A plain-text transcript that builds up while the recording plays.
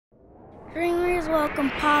Dreamers Welcome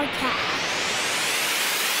Podcast.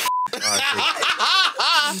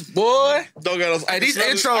 Boy, don't got us. hey, these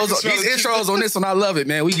intros on this one, I love it,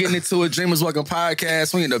 man. We getting into a Dreamers Welcome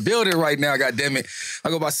Podcast. We in the building right now, goddammit. I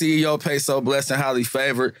go by CEO PESO, blessed and highly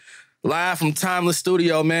favored. Live from Timeless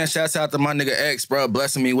Studio, man. Shouts out to my nigga X, bro,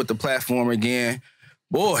 blessing me with the platform again.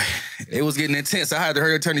 Boy, it was getting intense. I had to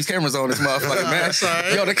hurry turn these cameras on this motherfucker, man.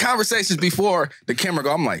 Yo, the conversations before the camera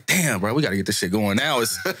go, I'm like, damn, bro, we got to get this shit going now.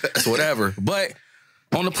 It's whatever. But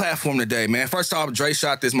on the platform today, man. First off, Dre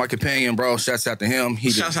Shot this, my companion, bro. Shouts out to him.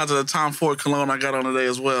 Shouts out to the Tom Ford cologne I got on today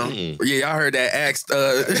as well. Yeah, y'all heard that axe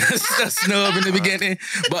snub in the beginning.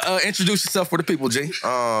 But introduce yourself for the people, G.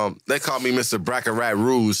 They call me Mr. Bracket Rat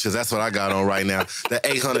Rouge because that's what I got on right now. The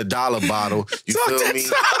 $800 bottle. You feel me?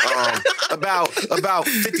 About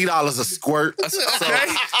 $50 a squirt.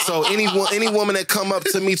 So any woman that come up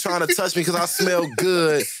to me trying to touch me because I smell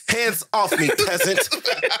good, hands off me, peasant.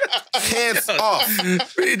 Hands off.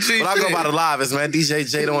 But I go by the livest, man. DJ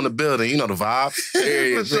Jada on the building. You know the vibes.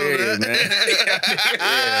 Period, man.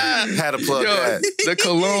 Had to plug that. The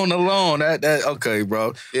cologne alone. That okay,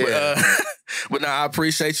 bro. Yeah. But I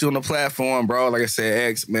appreciate you on the platform, bro. Like I said,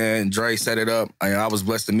 X, man, Dre set it up. I was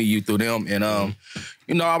blessed to meet you through them. And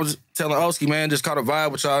you know, I was telling Oski, man, just caught a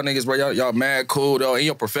vibe with y'all niggas, bro. Y'all mad cool, though. And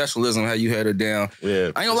your professionalism, how you had it down.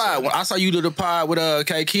 Yeah. I ain't gonna lie. When I saw you do the pod with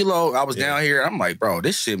K Kilo, I was down here. I'm like, bro,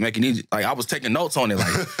 this shit making easy. Like, I was taking notes on it.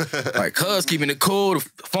 Like cuz keeping it cool. The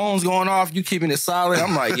phone's going off. You keeping it solid.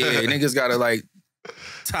 I'm like, yeah, niggas gotta, like,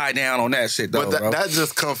 tie down on that shit, though, but that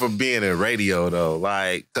just come from being in radio, though.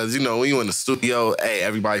 Like, because, you know, when you in the studio, hey,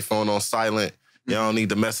 everybody phone on silent. You don't need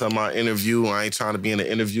to mess up my interview. I ain't trying to be in an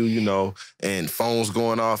interview, you know, and phones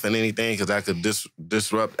going off and anything because that could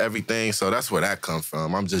disrupt everything. So that's where that comes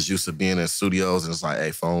from. I'm just used to being in studios and it's like, hey,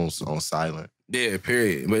 phones on silent. Yeah,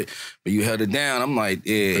 period. But you held it down. I'm like,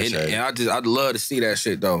 yeah, and I'd love to see that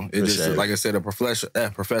shit, though. It just, like I said,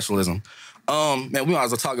 professionalism. Man, we might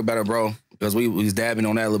as well talk about it, bro, because we was dabbing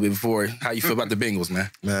on that a little bit before. How you feel about the Bengals, man?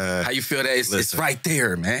 Man, how you feel that it's right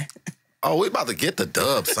there, man? Oh, we about to get the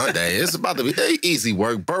dub Sunday. It's about to be easy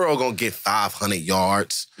work. Burrow gonna get 500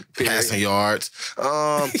 yards, passing yards.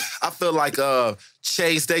 I feel like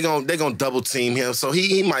Chase, they gonna double team him, so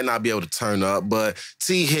he might not be able to turn up. But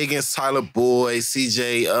T. Higgins, Tyler Boyd,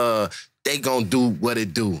 CJ, they gonna do what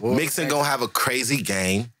it do. Mixon gonna have a crazy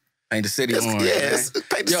game. Paint the city orange. Yes,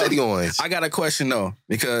 paint the city orange. I got a question though,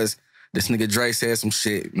 because this nigga Dre said some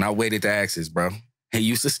shit, and I waited to ask this, bro. He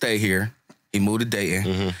used to stay here. He moved to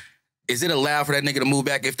Dayton. Is it allowed for that nigga to move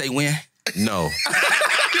back if they win? No. Yo,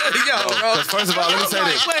 bro. First of all, let me say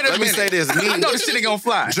this. Let me say this. I know this shit ain't gonna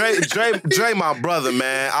fly. Dre, my brother,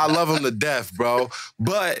 man. I love him to death, bro.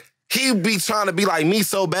 But he be trying to be like me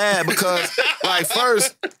so bad because, like,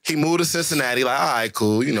 first, he moved to Cincinnati. Like, all right,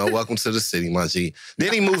 cool. You know, welcome to the city, my G.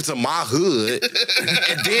 Then he moved to my hood.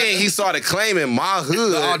 And then he started claiming my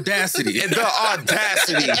hood. The audacity. The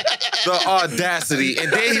audacity.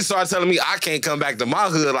 And then he started telling me I can't come back to my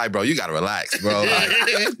hood. Like, bro, you gotta relax, bro. Like,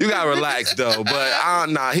 you gotta relax, though. But,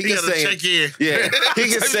 nah, he can say it. Yeah, he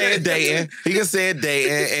can say it Dayton. He can say it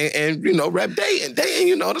Dayton and you know, rep Dayton. Dayton,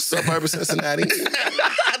 you know, the suburb of Cincinnati.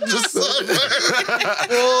 Suburbs.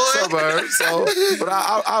 So, but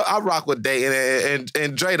I rock with Dayton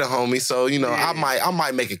and Dre the homie. So you know, I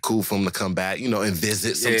might make it cool for him to come back. You know, and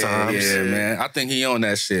visit sometimes. Yeah, man. I think he on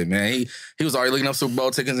that shit, man. He was already looking up Super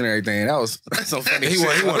Bowl tickets and everything. That was so funny. He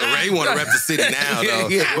want to rep the city now though.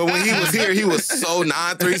 Yeah. But when he was here, he was so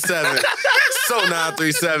 937. So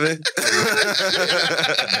 937.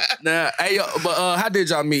 Nah, hey, yo, but how did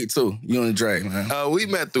y'all meet too? You and Dre, man. We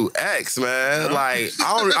met through X, man. Like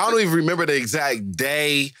I don't even remember the exact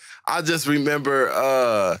day. I just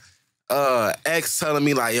remember X telling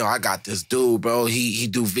me like, yo, I got this dude, bro. He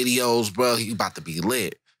do videos, bro. He about to be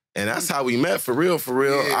lit. And that's how we met, for real, for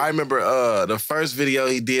real. Yeah. I remember the first video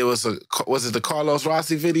he did was it the Carlos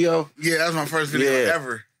Rossi video? Yeah, that was my first video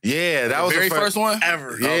ever. Yeah, that was the very first one?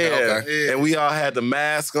 Ever. Yeah. Okay. And we all had the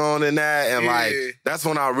mask on and that. And like, that's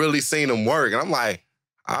when I really seen him work. And I'm like,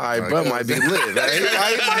 all right, bro, might be lit. Like, he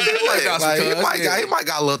might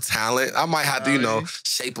got a little talent. I might have to, you know,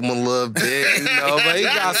 shape him a little bit, you know. But he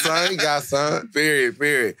got some.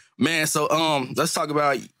 Period. Man, so let's talk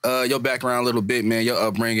about your background a little bit, man. Your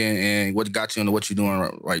upbringing and what got you into what you're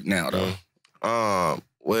doing right now, though.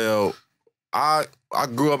 Well, I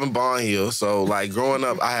grew up in Bond Hill, so like growing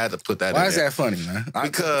up, I had to put that. Why is that funny, man?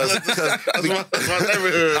 Because that's my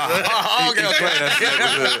neighborhood.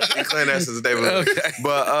 Okay. He claimed that's his neighborhood. Okay.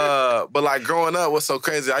 But like growing up, what's so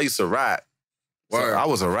crazy? I used to rap. So I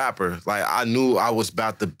was a rapper. Like I knew I was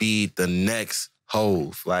about to be the next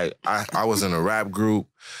Hove. Like, I was in a rap group.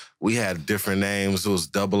 We had different names. It was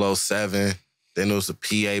 007. Then there was a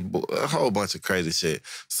a whole bunch of crazy shit.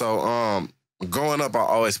 So, growing up, I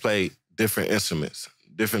always played different instruments,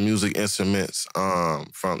 different music instruments,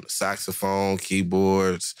 from saxophone,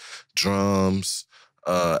 keyboards, drums,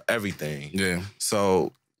 everything. Yeah.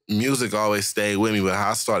 So music always stayed with me. But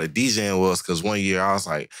how I started DJing was because one year I was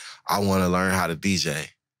like, I want to learn how to DJ.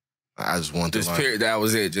 I just wanted to learn. That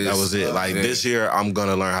was it. That was it. Like, this year, I'm going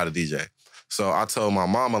to learn how to DJ. So I told my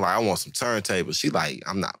mama, like, I want some turntables. She like,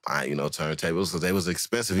 I'm not buying you no turntables because they was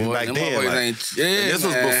expensive. Even back then. Like, this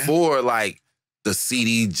was before, like, the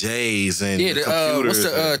CDJs and the computers.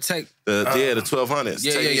 What's the tech? The 1200s.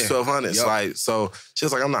 Yeah, Technics 1200s. Yep. Like, so she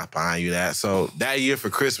was like, I'm not buying you that. So that year for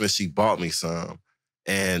Christmas, she bought me some.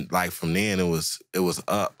 And like from then it was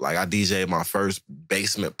up. Like, I DJ'd my first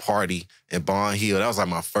basement party in Bond Hill. That was like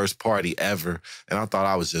my first party ever. And I thought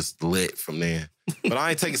I was just lit from then. But I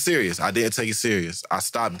ain't take it serious. I didn't take it serious. I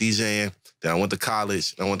stopped DJing. Then I went to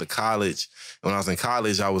college. And when I was in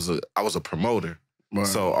college, I was a promoter. Right.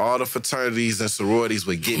 So all the fraternities and sororities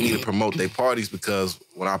would get me to promote their parties because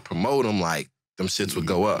when I promote them, like, them shits would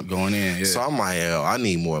go up. Going in, yeah. So I'm like, yo, I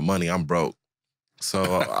need more money. I'm broke. So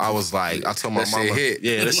I was like, I told my mama. Shit hit.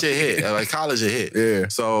 Yeah, that shit hit. Like, college it hit. Yeah.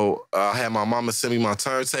 So I had my mama send me my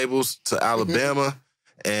turntables to Alabama,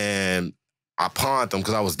 and I pawned them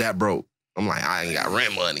because I was that broke. I'm like, I ain't got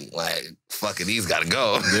rent money. Like, fuck it, these gotta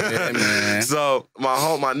go. Yeah, man. So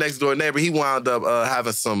my next door neighbor, he wound up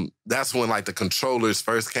having some. That's when like the controllers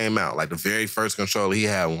first came out. Like the very first controller, he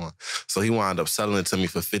had one. So he wound up selling it to me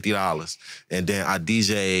for $50. And then I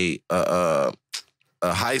DJ'd a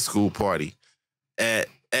high school party at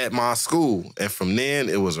my school. And from then,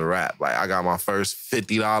 it was a wrap. Like, I got my first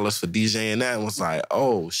 $50 for DJing that and was like,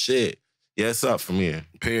 oh, shit. Yeah, it's up from here.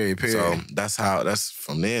 Period. So that's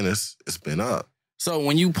from then, it's been up. So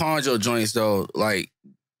when you pawned your joints, though, like,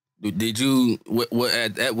 did you,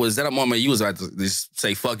 was that a moment you was about to just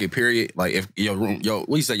say fuck it, period? Like, if what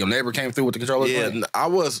you say, your neighbor came through with the controller? Yeah,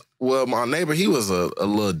 my neighbor, he was a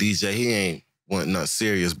little DJ. He wasn't nothing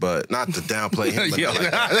serious, but not to downplay him. Yeah, like,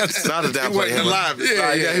 not to downplay him.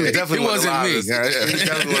 Yeah, he was definitely wasn't me. He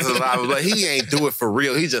definitely wasn't alive, but he ain't do it for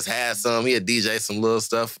real. He just had some. He had DJ some little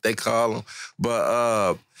stuff, they call him.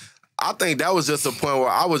 But I think that was just a point where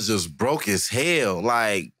I was just broke as hell.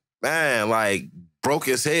 Like, man, like, broke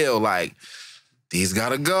as hell. Like, these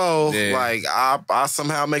gotta go. Yeah. Like, I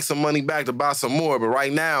somehow make some money back to buy some more, but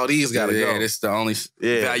right now, these gotta go. Yeah, this is the only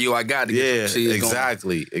value I got to get some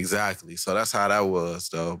shit exactly. So that's how that was,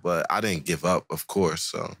 though. But I didn't give up, of course,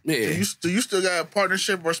 so. Yeah. Do you still got a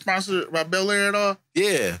partnership or sponsored by Bel Air at all?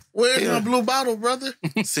 Yeah. Where's my blue bottle, brother?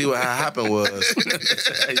 See, what happened was,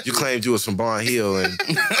 you claimed you was from Bond Hill, and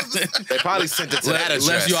they probably sent it to that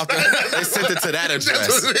address. They sent it to that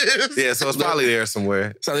address. Yeah, so it's probably there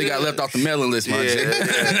somewhere. So they got left off the mailing list, man.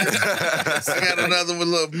 I got another one.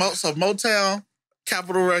 Look, so Motown,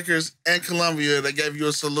 Capitol Records, and Columbia, they gave you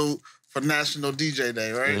a salute for National DJ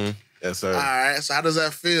Day, right? Mm-hmm. Yes, sir. All right. So how does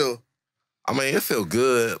that feel? I mean, it feels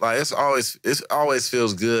good. Like, it always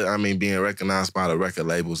feels good. I mean, being recognized by the record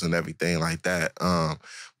labels and everything like that.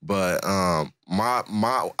 But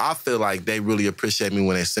I feel like they really appreciate me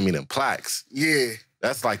when they send me them plaques. Yeah.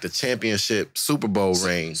 That's like the championship Super Bowl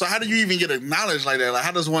ring. So how do you even get acknowledged like that? Like,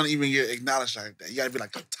 how does one even get acknowledged like that? You gotta be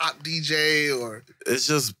like the top DJ or... It's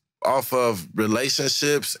just off of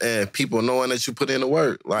relationships and people knowing that you put in the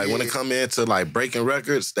work. Like, when it come into, like, breaking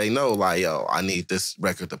records, they know, like, yo, I need this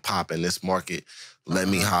record to pop in this market. Let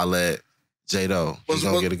me holla at J-Do. He's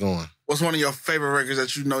gonna get it going. What's one of your favorite records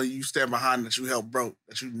that you know you stand behind, that you helped broke,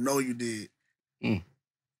 that you know you did?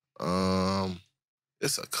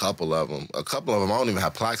 It's a couple of them. I don't even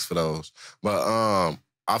have plaques for those. But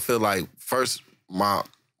I feel like first,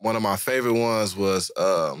 one of my favorite ones was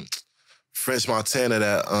French Montana,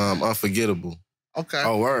 that Unforgettable. Okay.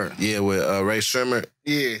 Oh, word. Yeah, with Ray Shermer.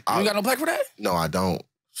 Yeah. You got no plaque for that? No, I don't.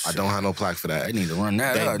 I don't have no plaque for that. They need to run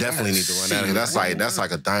that. They definitely need to run that. That's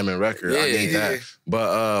like a diamond record. I need that.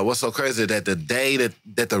 But what's so crazy that the day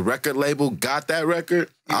that the record label got that record,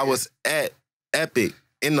 I was at Epic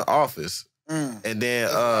in the office. And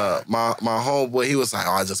then my homeboy, he was like,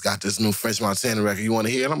 oh, I just got this new French Montana record. You want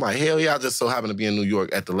to hear it? I'm like, hell yeah. I just so happened to be in New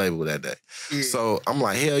York at the label that day. Yeah. So I'm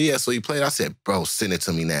like, hell yeah. So he played. I said, bro, send it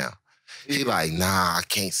to me now. Yeah. He like, nah, I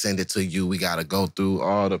can't send it to you. We got to go through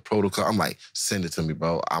all the protocol. I'm like, send it to me,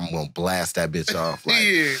 bro. I'm going to blast that bitch off. Like,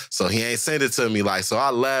 yeah. So he ain't send it to me. Like, so I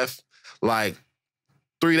left. Like,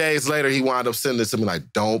 3 days later, he wound up sending it to me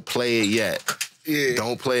like, don't play it yet. Yeah.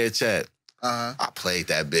 Don't play it yet. I played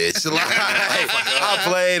that bitch. I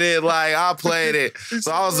played it.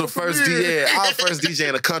 So I was the first DJ. I was the first DJ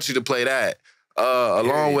in the country to play that.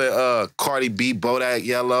 Along with Cardi B, Bodak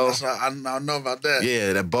Yellow. I know about that.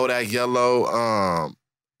 Yeah, that Bodak Yellow.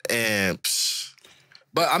 And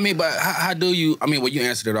but how do you? I mean, well, you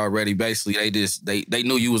answered it already. Basically, they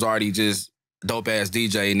knew you was already just dope ass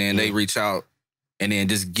DJ, and then they reach out and then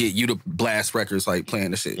just get you to blast records like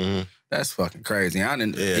playing the shit. Mm-hmm. That's fucking crazy.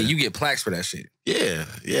 And you get plaques for that shit. Yeah,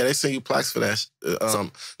 they send you plaques for that.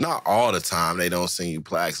 Not all the time they don't send you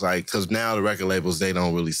plaques, like, because now the record labels, they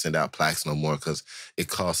don't really send out plaques no more because it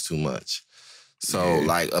costs too much. So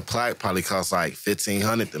like a plaque probably costs like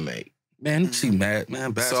 $1,500 to make. Man, she mad,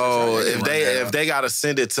 man. So if they gotta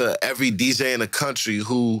send it to every DJ in the country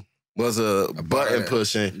who was a button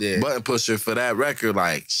pusher for that record,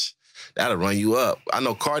 like that'll run you up. I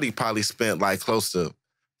know Cardi probably spent like close to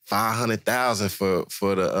 $500,000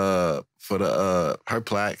 for the her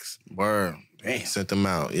plaques. Word. Damn. Sent them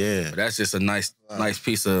out, yeah. But that's just a nice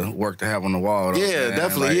piece of work to have on the wall, though, yeah, man.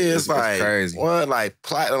 definitely. Like, it's like crazy. What, like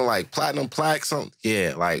platinum plaque, something.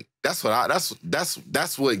 Yeah, like that's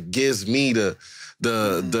what gives me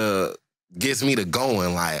the gets me to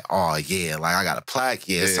going. Like, oh yeah, like I got a plaque.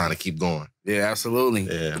 Yeah, it's time to keep going. Yeah, absolutely.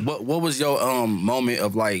 Yeah. What was your moment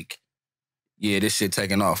of like, yeah, this shit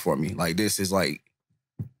taking off for me? Like, this is like,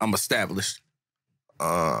 I'm established.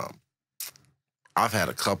 I've had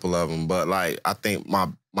a couple of them, but like I think my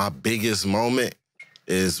biggest moment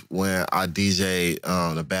is when I DJ'd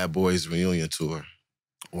the Bad Boys reunion tour.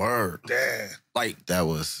 Word. Damn. Like that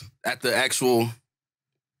was at the actual.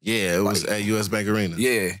 Yeah, it was at US Bank Arena.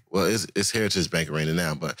 Yeah. Well, it's Heritage Bank Arena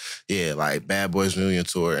now, but yeah, like Bad Boys reunion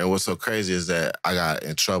tour. And what's so crazy is that I got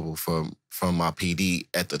in trouble from my PD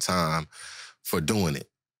at the time for doing it.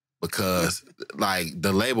 Because like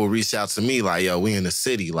the label reached out to me like, yo, we in the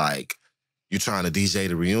city, like, you trying to DJ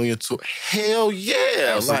the reunion tour? Hell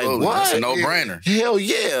yeah. Absolutely. Like, what? That's a no-brainer. Hell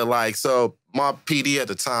yeah. Like, so my PD at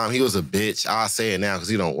the time, he was a bitch. I'll say it now because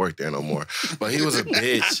he don't work there no more. But he was a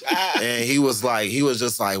bitch. And he was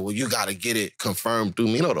just like, well, you got to get it confirmed through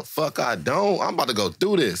me. No, the fuck I don't. I'm about to go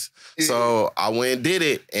do this. Yeah. So I went and did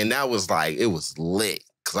it. And that was like, it was lit.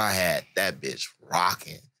 Because I had that bitch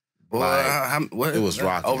rocking. Boy, like, it was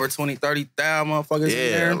rocking. Over 20, 30,000 motherfuckers in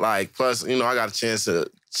there? Yeah, like, plus, I got a chance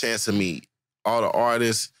to meet all the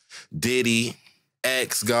artists, Diddy,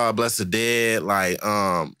 X, God Bless the Dead, like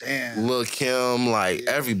Lil' Kim, like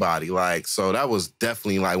everybody. Like, so that was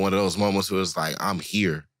definitely like one of those moments where it's like, I'm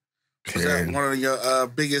here. Was that one of your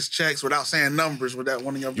biggest checks without saying numbers? Was that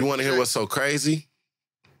one of your You want to hear what's so crazy?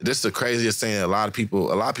 This is the craziest thing that a lot of people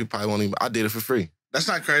probably won't even, I did it for free. That's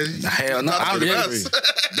not crazy. Hell no. I'm about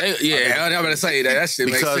to say that shit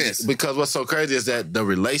makes sense. Because what's so crazy is that the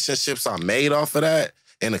relationships I made off of that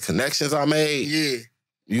and the connections I made,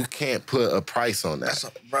 you can't put a price on that.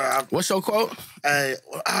 What's your quote?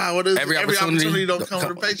 What is every opportunity don't come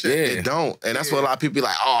with a paycheck. Yeah, it don't. And that's what a lot of people be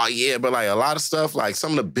like, oh yeah, but like a lot of stuff, like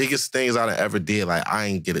some of the biggest things I ever did, like I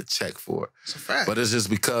ain't get a check for it. It's a fact. But it's just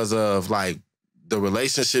because of like the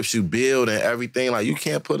relationships you build and everything, like you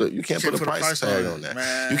can't put a price tag on that.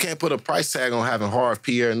 Man. You can't put a price tag on having Harv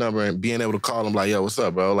Pierre number and being able to call them like, yo, what's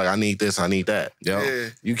up, bro? Like I need this, I need that. Yo,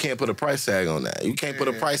 you can't put a price tag on that. You can't put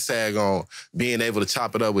a price tag on being able to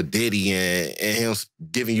chop it up with Diddy and him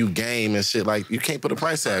giving you game and shit. Like you can't put a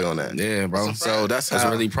price tag on that. Yeah, bro. So that's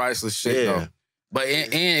really priceless shit though. But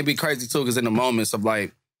and it'd be crazy too, because in the moments of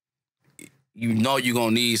like, you know you're going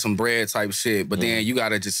to need some bread type shit, but then you got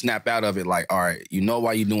to just snap out of it like, all right, you know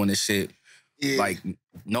why you doing this shit. Yeah. Like,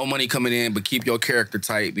 no money coming in, but keep your character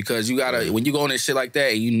tight because you got to, when you go in this shit like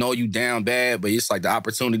that, and you know you down bad, but it's like the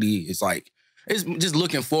opportunity is like, it's just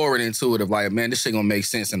looking forward into it of like, man, this shit going to make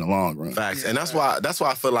sense in the long run. Facts. And that's why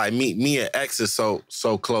I feel like me and X is so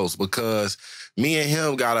close because me and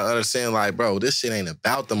him got to understand like, bro, this shit ain't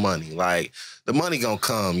about the money. Like, the money gonna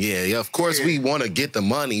come, yeah. Of course, we want to get the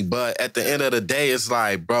money, but at the end of the day, it's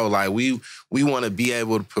like, bro, like we want to be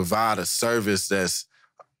able to provide a service that's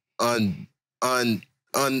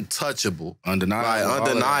untouchable,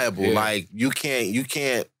 undeniable. Yeah. Like you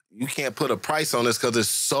can't put a price on this because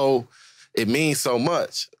it means so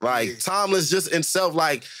much. Like Timeless just in self,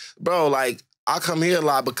 like, bro, like. I come here a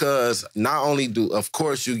lot because not only of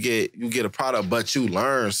course, you get a product, but you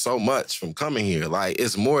learn so much from coming here. Like,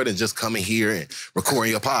 it's more than just coming here and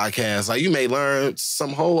recording your podcast. Like, you may learn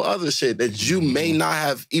some whole other shit that you may not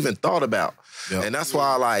have even thought about. Yep. And that's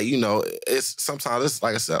why, like, sometimes it's,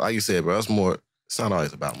 like I said, like you said, bro, it's not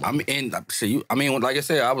always about money. Like I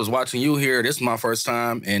said, I was watching you here. This is my first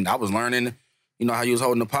time, and I was learning, you know, how you was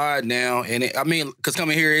holding the pod down. And I mean, because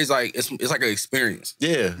coming here is like, it's like an experience.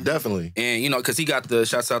 Yeah, definitely. And, you know, because he got the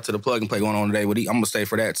shouts out to the plug and play going on today, but I'm going to stay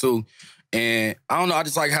for that too. And I don't know, I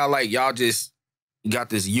just like how like y'all just got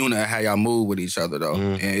this unit of how y'all move with each other though.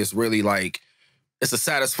 And it's really like, it's a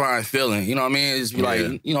satisfying feeling. You know what I mean? It's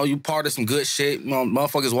like, you know, you part of some good shit. You know,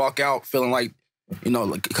 motherfuckers walk out feeling like, you know,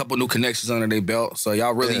 like a couple new connections under their belt. So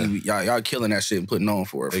y'all really, y'all killing that shit and putting on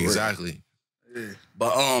for it. Exactly. Yeah.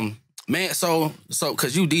 But, man, so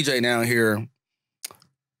cause you DJ down here,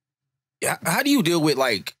 how do you deal with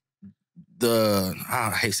like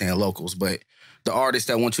I hate saying locals, but the artists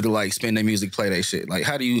that want you to like spin their music, play their shit? Like,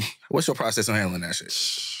 what's your process on handling that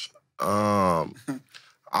shit?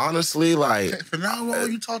 Honestly, like from now on,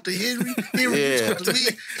 you talk to Henry. You talk to me.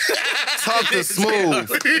 Talk to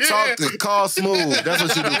Smooth. Call Smooth. That's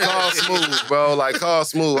what you do. Call Smooth, bro. Like, call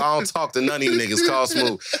Smooth. I don't talk to none of you niggas. Call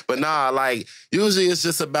Smooth. But nah, like, usually it's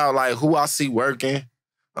just about, like, who I see working.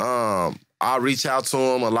 I reach out to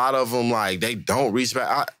them. A lot of them, like, they don't reach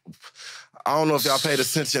back. I don't know if y'all paid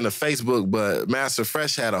attention to Facebook, but Master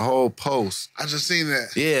Fresh had a whole post. I just seen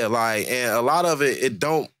that. Yeah, like, and a lot of it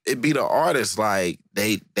be the artists, like,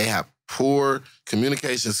 they have poor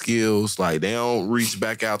communication skills. Like, they don't reach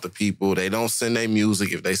back out to people. They don't send their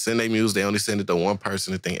music. If they send their music, they only send it to one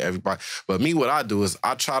person and think everybody. But me, what I do is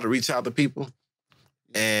I try to reach out to people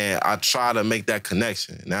and I try to make that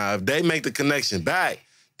connection. Now, if they make the connection back,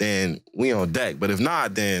 then we on deck. But if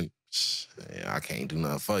not, then I can't do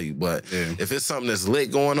nothing for you. But if it's something that's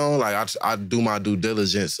lit going on, like I do my due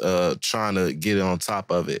diligence trying to get it on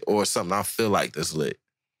top of it, or something I feel like that's lit.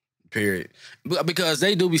 Period. Because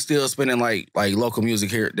they do be still spinning like local music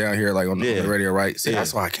down here, like on the radio, right? See,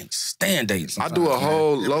 that's why I can't stand dates. I do a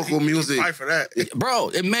whole local music. Fight for that, bro.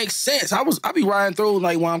 It makes sense. I be riding through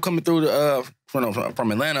like when I'm coming through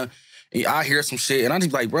from Atlanta, I hear some shit and I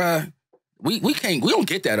just be like, bruh, we don't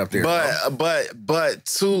get that up there. But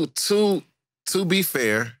to be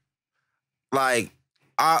fair, like,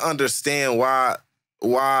 I understand why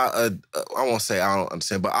I won't say I don't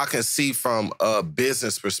understand, but I can see from a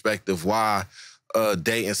business perspective why a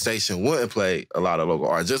dating station wouldn't play a lot of local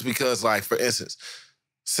art. Just because, like, for instance,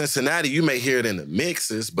 Cincinnati, you may hear it in the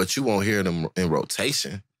mixes, but you won't hear them in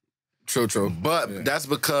rotation. True. But that's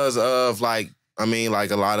because of, like, I mean, like,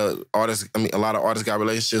 a lot of artists got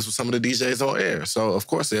relationships with some of the DJs on air. So, of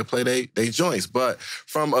course, they'll play they joints. But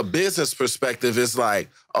from a business perspective, it's like,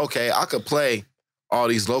 okay, I could play all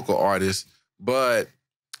these local artists, but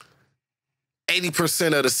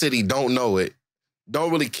 80% of the city don't know it,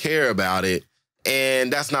 don't really care about it,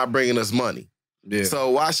 and that's not bringing us money. Yeah.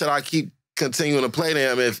 So why should I keep continuing to play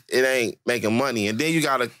them if it ain't making money? And then you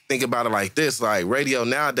got to think about it like this. Like, radio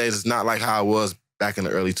nowadays is not like how it was back in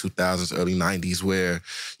the early 2000s, early 90s, where,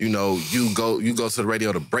 you know, you go to the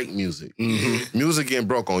radio to break music. Mm-hmm. Music getting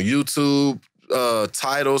broke on YouTube,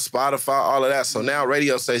 Tidal, Spotify, all of that. So now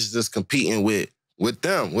radio stations just competing with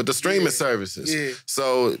the streaming services. Yeah.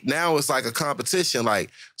 So now it's like a competition.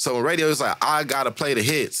 Like, so in radio, it's like, I gotta play the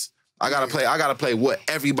hits. I gotta play what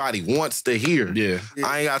everybody wants to hear. Yeah.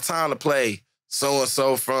 I ain't got time to play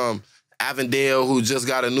so-and-so from Avondale who just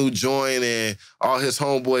got a new joint and all his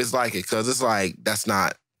homeboys like it. Cause it's like, that's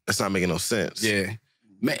not making no sense. Yeah.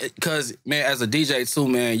 Man, cause man, as a DJ too,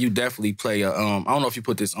 man, you definitely play I don't know if you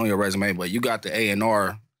put this on your resume, but you got the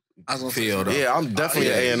A&R field. Yeah, I'm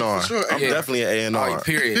definitely an A&R. Sure. I'm definitely an A&R. Right,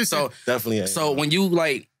 period. So definitely A&R. So when you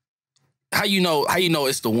like, how you know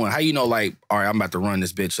it's the one? How you know, like, all right, I'm about to run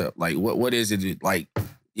this bitch up? Like, what is it like?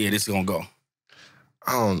 Yeah, this is gonna go.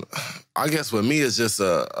 I guess with me it's just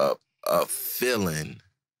a feeling,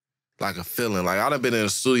 like a feeling. Like, I done been in the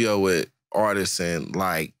studio with artists and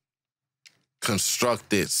like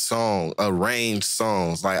constructed arranged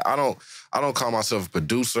songs. Like, I don't call myself a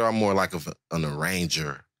producer. I'm more like an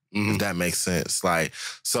arranger. Mm-hmm. If that makes sense. Like,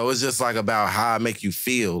 so it's just like about how I make you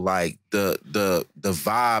feel, like the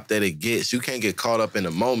vibe that it gets. You can't get caught up in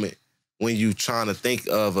the moment when you trying to think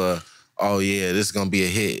of oh yeah, this is gonna be a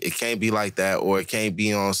hit. It can't be like that, or it can't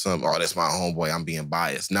be on some, oh, that's my homeboy, I'm being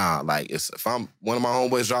biased. Nah, like, if one of my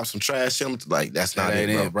homeboys drops some trash, I'm like, that's not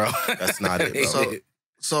it, bro. That's not it, bro.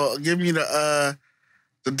 So give me the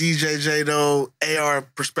DJ J-Do AR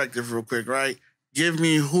perspective real quick, right? Give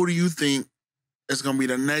me, who do you think is going to be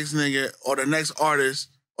the next nigga or the next artist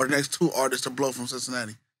or the next two artists to blow from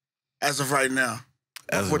Cincinnati as of right now?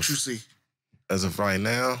 What you see? As of right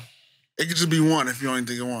now? It could just be one if you only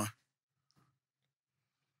think of one.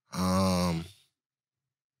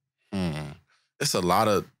 It's a lot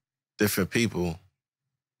of different people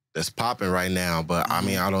that's popping right now, but I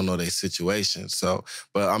mean, I don't know their situation. So,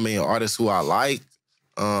 but I mean, artists who I like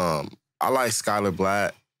Skylar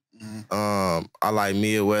Black. I like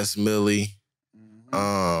Midwest Millie.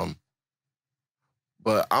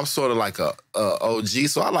 But I'm sort of like a OG,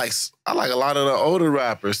 so I like a lot of the older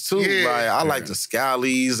rappers too. Yeah. Like I like the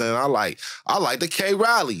Scallies and I like the K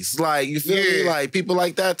Riley's. Like you feel me? Like people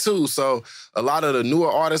like that too. So a lot of the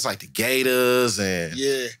newer artists like the Gators and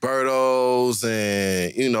Birdos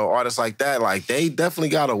and artists like that, like they definitely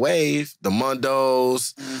got a wave. The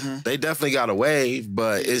Mundos, they definitely got a wave,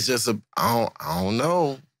 but it's just I don't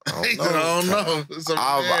know. I don't know.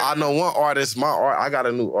 I know one artist. I got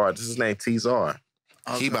a new artist. His name T-Zar.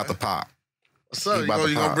 Okay. He about to pop. So you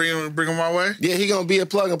gonna bring him my way? Yeah, he gonna be a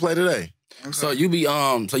plug and play today. Okay. So you be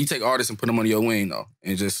so you take artists and put them under your wing though,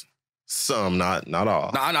 and just some, not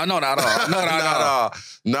all. No, not all.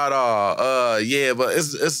 Not all. Yeah, but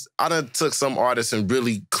it's I done took some artists and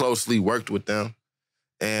really closely worked with them,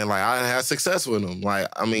 and like I done had success with them. Like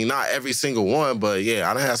I mean, not every single one, but yeah,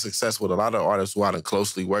 I done had success with a lot of artists who I done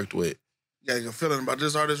closely worked with. You got a good feeling about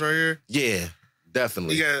this artist right here? Yeah,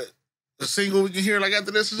 definitely. You got a single we can hear like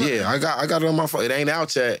after this or something? Yeah, I got it on my phone. It ain't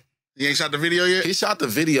out yet. He ain't shot the video yet? He shot the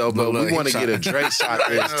video, but we want to get a Drake shot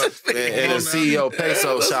this and a CEO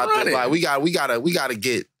PESO shot this. Like we gotta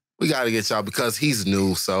get y'all because he's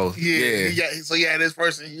new. So So this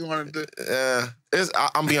person he wanted to.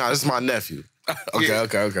 I'm being honest, it's my nephew.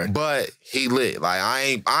 Okay. But he lit. Like I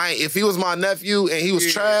ain't. If he was my nephew and he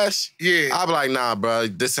was trash, I'd be like, nah, bro,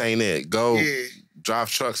 this ain't it. Go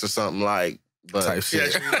drive trucks or something like. But type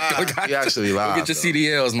shit. He actually live. Get your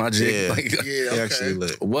CDLs, my G. Yeah, he actually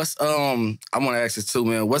lit. What's I want to ask this too,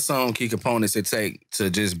 man. What's some key components it take to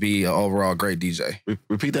just be an overall great DJ?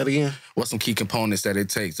 Repeat that again. What's some key components that it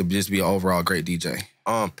takes to just be an overall great DJ?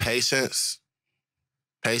 Patience,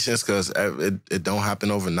 because it don't happen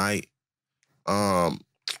overnight.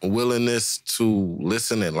 Willingness to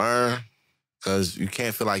listen and learn, because you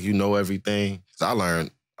can't feel like you know everything. 'Cause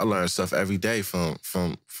I learn stuff every day from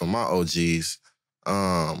my OGs.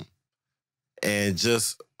 And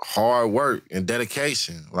just hard work and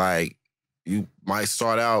dedication. Like, you might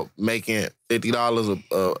start out making $50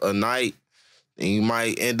 a night, and you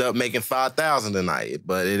might end up making $5,000 a night,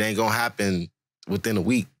 but it ain't gonna happen within a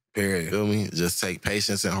week. Period. You feel me? Just take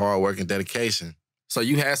patience and hard work and dedication. So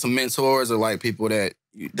you had some mentors or like people that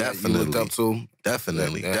you looked up to?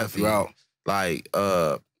 Definitely. Throughout. Like,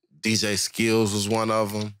 DJ Skills was one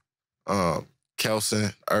of them.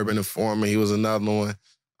 Kelson, Urban Informer, he was another one.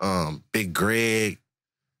 Big Greg.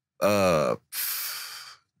 That's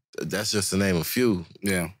just to name a few.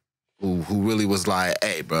 Yeah. Who really was like,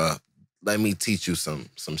 hey, bro, let me teach you some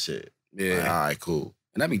shit. Yeah. Like, all right, cool.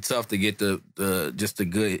 And that'd be tough to get the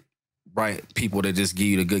good, right people that just give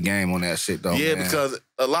you the good game on that shit, though. Yeah, man. because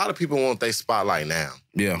a lot of people want their spotlight now.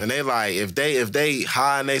 Yeah. And they like, if they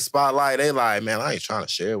high in their spotlight, they like, man, I ain't trying to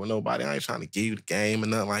share it with nobody. I ain't trying to give you the game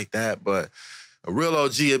and nothing like that. But a real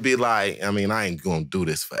OG would be like, I mean, I ain't gonna do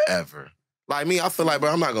this forever. Like me, I feel like, bro,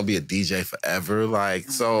 I'm not gonna be a DJ forever. Like,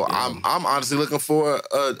 so I'm honestly looking for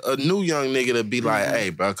a new young nigga to be like, hey,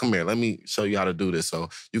 bro, come here, let me show you how to do this so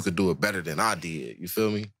you could do it better than I did. You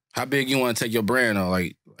feel me? How big you want to take your brand on?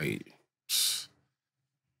 Like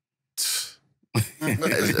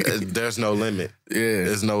there's no limit. Yeah.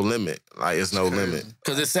 There's no limit. Like, it's no limit.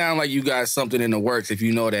 Because it sounds like you got something in the works if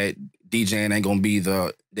you know that DJing ain't gonna be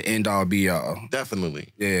the end all be all. Definitely.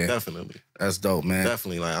 Yeah. Definitely. That's dope, man.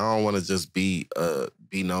 Definitely. Like, I don't want to just be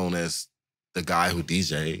known as the guy who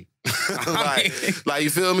DJ'd. like, you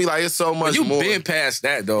feel me? Like, it's so much more. You've been past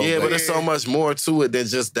that, though. Yeah, but there's so much more to it than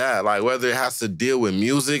just that. Like, whether it has to deal with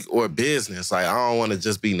music or business. Like, I don't want to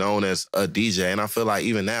just be known as a DJ. And I feel like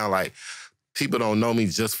even now, like, people don't know me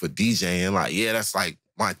just for DJing. Like, yeah, that's like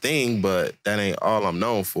my thing, but that ain't all I'm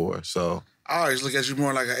known for. So I always look at you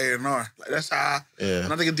more like an A&R. Like, that's how yeah.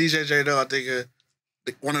 When I think of DJ J, though, I think of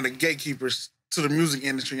one of the gatekeepers to the music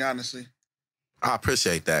industry, honestly. I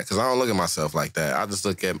appreciate that, because I don't look at myself like that. I just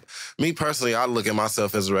look at, me personally, I look at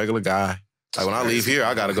myself as a regular guy. Like, when I leave here,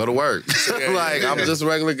 I got to go to work. Like, I'm just a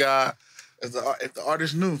regular guy. If the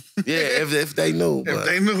artist knew. Yeah, if they knew. If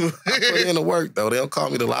they knew. I put in the work, though. They don't call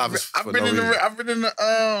me the livest. I've been in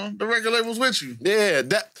the record labels with you. Yeah,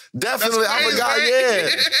 definitely. I'm a guy, right?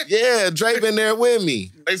 Yeah, Dre been there with me.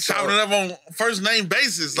 They chopping it up on first name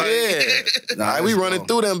basis. Like, yeah. Nah, we running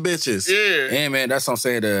through them bitches. Yeah. Yeah, man, that's what I'm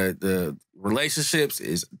saying. The relationships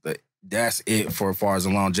that's it for as far as the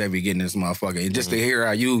longevity getting this motherfucker. And just to hear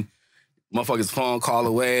how you motherfuckers phone call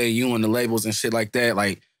away, you and the labels and shit like that,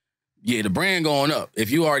 like, yeah, the brand going up. If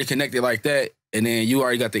you already connected like that, and then you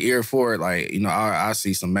already got the ear for it, like, you know, I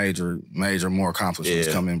see some major more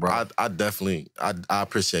accomplishments coming, bro. I definitely, I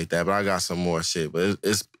appreciate that, but I got some more shit. But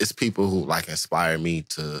it's people who, like, inspire me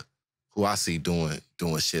to, who I see doing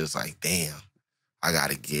shit. It's like, damn, I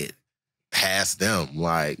gotta get past them.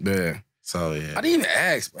 Like, Yeah. so yeah. I didn't even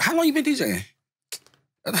ask. How long you been DJing?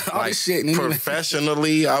 All this shit.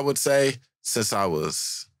 Professionally, I would say since I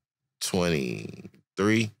was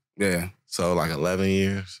 23. Yeah. So like 11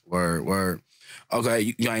 years. Word. Okay,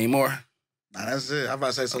 you got any more? Nah, that's it. I'm about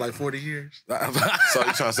to say so like 40 years. So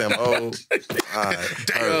you trying to say I'm old? All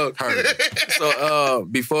right. Heard. So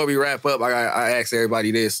before we wrap up, I ask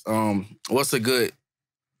everybody this. What's a good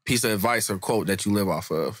piece of advice or quote that you live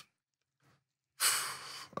off of?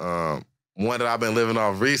 One that I've been living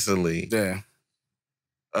off recently. Yeah.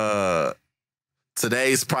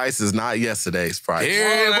 Today's price is not yesterday's price.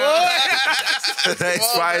 Here, boy. Today's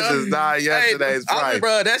price is not yesterday's price.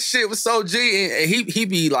 Bro, that shit was so G, and he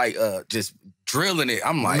be like just drilling it.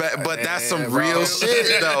 I'm like, but that's some real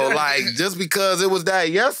shit though. Like, just because it was that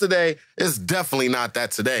yesterday, it's definitely not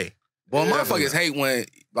that today. Well, motherfuckers hate when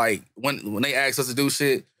they ask us to do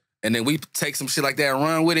shit. And then we take some shit like that and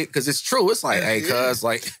run with it because it's true. It's like, hey, cuz,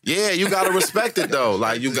 like... Yeah, you got to respect it, though.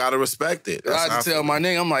 Like, you got to respect it. I had to tell my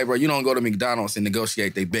nigga, I'm like, bro, you don't go to McDonald's and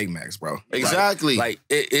negotiate they Big Macs, bro. Exactly. Like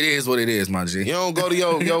it is what it is, my G. You don't go to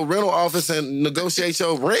your rental office and negotiate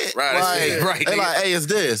your rent. Right, right. They like, hey, it's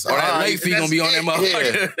this. Or that late fee gonna be on that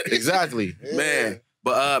motherfucker. Yeah, exactly. Yeah. Man.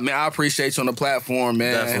 But man, I appreciate you on the platform,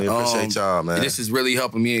 man. Definitely appreciate y'all, man. This is really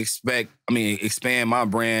helping me expand my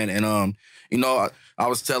brand. And you know, I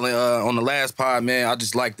was telling on the last pod, man, I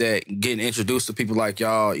just like that getting introduced to people like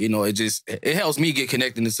y'all. You know, it helps me get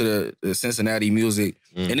connected into the Cincinnati music.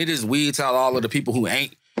 And it just weeds out all of the people who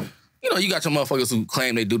ain't. You know, you got your motherfuckers who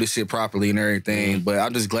claim they do this shit properly and everything. But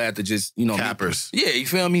I'm just glad to just, you know. Cappers. You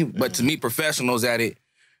feel me? But to meet professionals at it,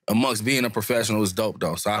 amongst being a professional is dope,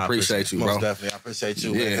 though. So I appreciate you, bro. Most definitely. I appreciate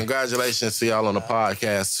you, man. Congratulations to y'all on the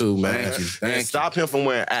podcast, too, man. Thank you. Stop him from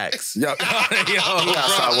wearing Axe. Yo, You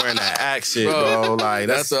gotta stop wearing that Axe shit, bro. Like,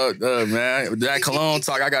 that's man. That cologne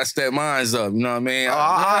talk, I gotta step mines up. You know what I mean?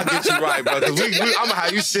 I'll get you right, bro. Because I'm gonna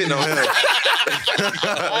have you shitting on him.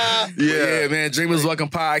 Yeah, man. Dreamers Welcome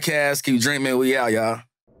Podcast. Keep dreaming. We out, y'all.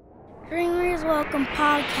 Dreamers Welcome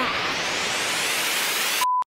Podcast.